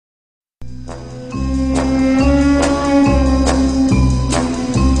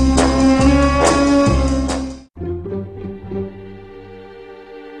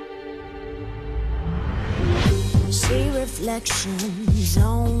reflections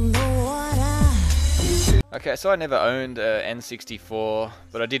on the water. Okay, so I never owned an N64,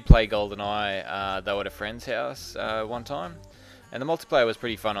 but I did play Goldeneye, though at a friend's house one time. And the multiplayer was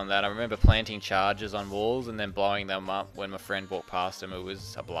pretty fun on that. I remember planting charges on walls and then blowing them up when my friend walked past them. It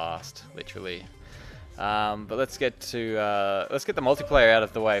was a blast, literally. But let's get the multiplayer out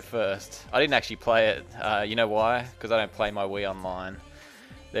of the way first. I didn't actually play it. You know why? Because I don't play my Wii online.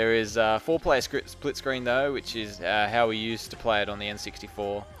 There is 4-player split screen though, which is how we used to play it on the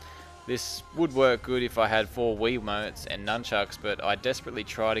N64. This would work good if I had 4 Wiimotes and nunchucks, but I desperately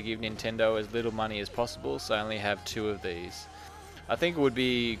try to give Nintendo as little money as possible, so I only have 2 of these. I think it would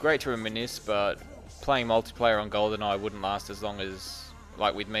be great to reminisce, but playing multiplayer on GoldenEye wouldn't last as long as,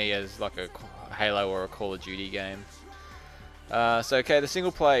 like with me, as like a Halo or a Call of Duty game. Okay, the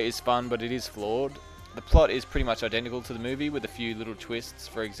single player is fun, but it is flawed. The plot is pretty much identical to the movie with a few little twists.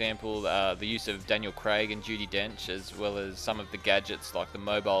 For example, the use of Daniel Craig and Judi Dench, as well as some of the gadgets like the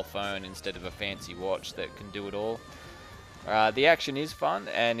mobile phone instead of a fancy watch that can do it all. The action is fun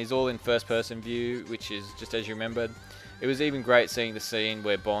and is all in first person view, which is just as you remembered. It was even great seeing the scene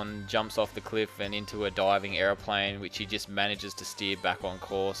where Bond jumps off the cliff and into a diving aeroplane, which he just manages to steer back on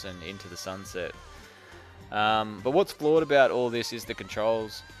course and into the sunset. But what's flawed about all this is the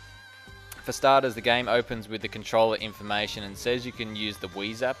controls. For starters, the game opens with the controller information and says you can use the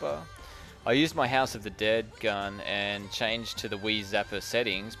Wii Zapper. I used my House of the Dead gun and changed to the Wii Zapper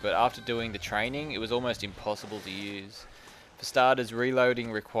settings, but after doing the training, it was almost impossible to use. For starters,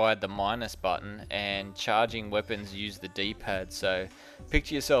 reloading required the minus button, and charging weapons used the D-pad, so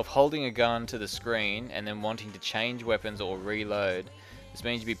picture yourself holding a gun to the screen and then wanting to change weapons or reload. This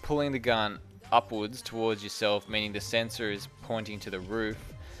means you'd be pulling the gun upwards towards yourself, meaning the sensor is pointing to the roof,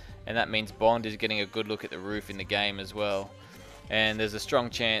 and that means Bond is getting a good look at the roof in the game as well. And there's a strong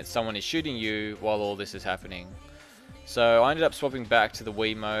chance someone is shooting you while all this is happening. So I ended up swapping back to the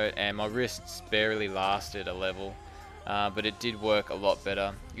Wiimote, and my wrists barely lasted a level. But it did work a lot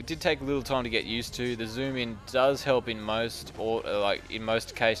better. It did take a little time to get used to. The zoom in does help in most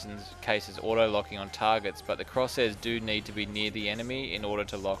cases auto locking on targets, but the crosshairs do need to be near the enemy in order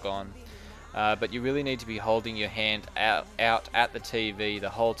to lock on. But you really need to be holding your hand out at the TV the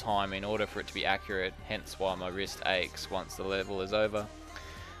whole time in order for it to be accurate, hence why my wrist aches once the level is over.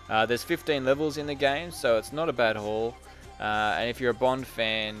 There's 15 levels in the game, so it's not a bad haul. And if you're a Bond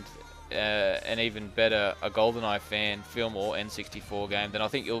fan, and even better, a GoldenEye fan, film or N64 game, then I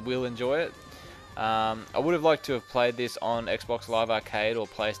think you will enjoy it. I would have liked to have played this on Xbox Live Arcade or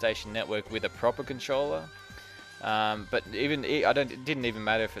PlayStation Network with a proper controller, but it didn't even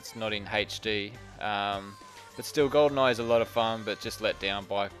matter if it's not in HD. But still, GoldenEye is a lot of fun, but just let down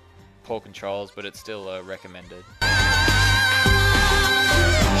by poor controls, but it's still recommended.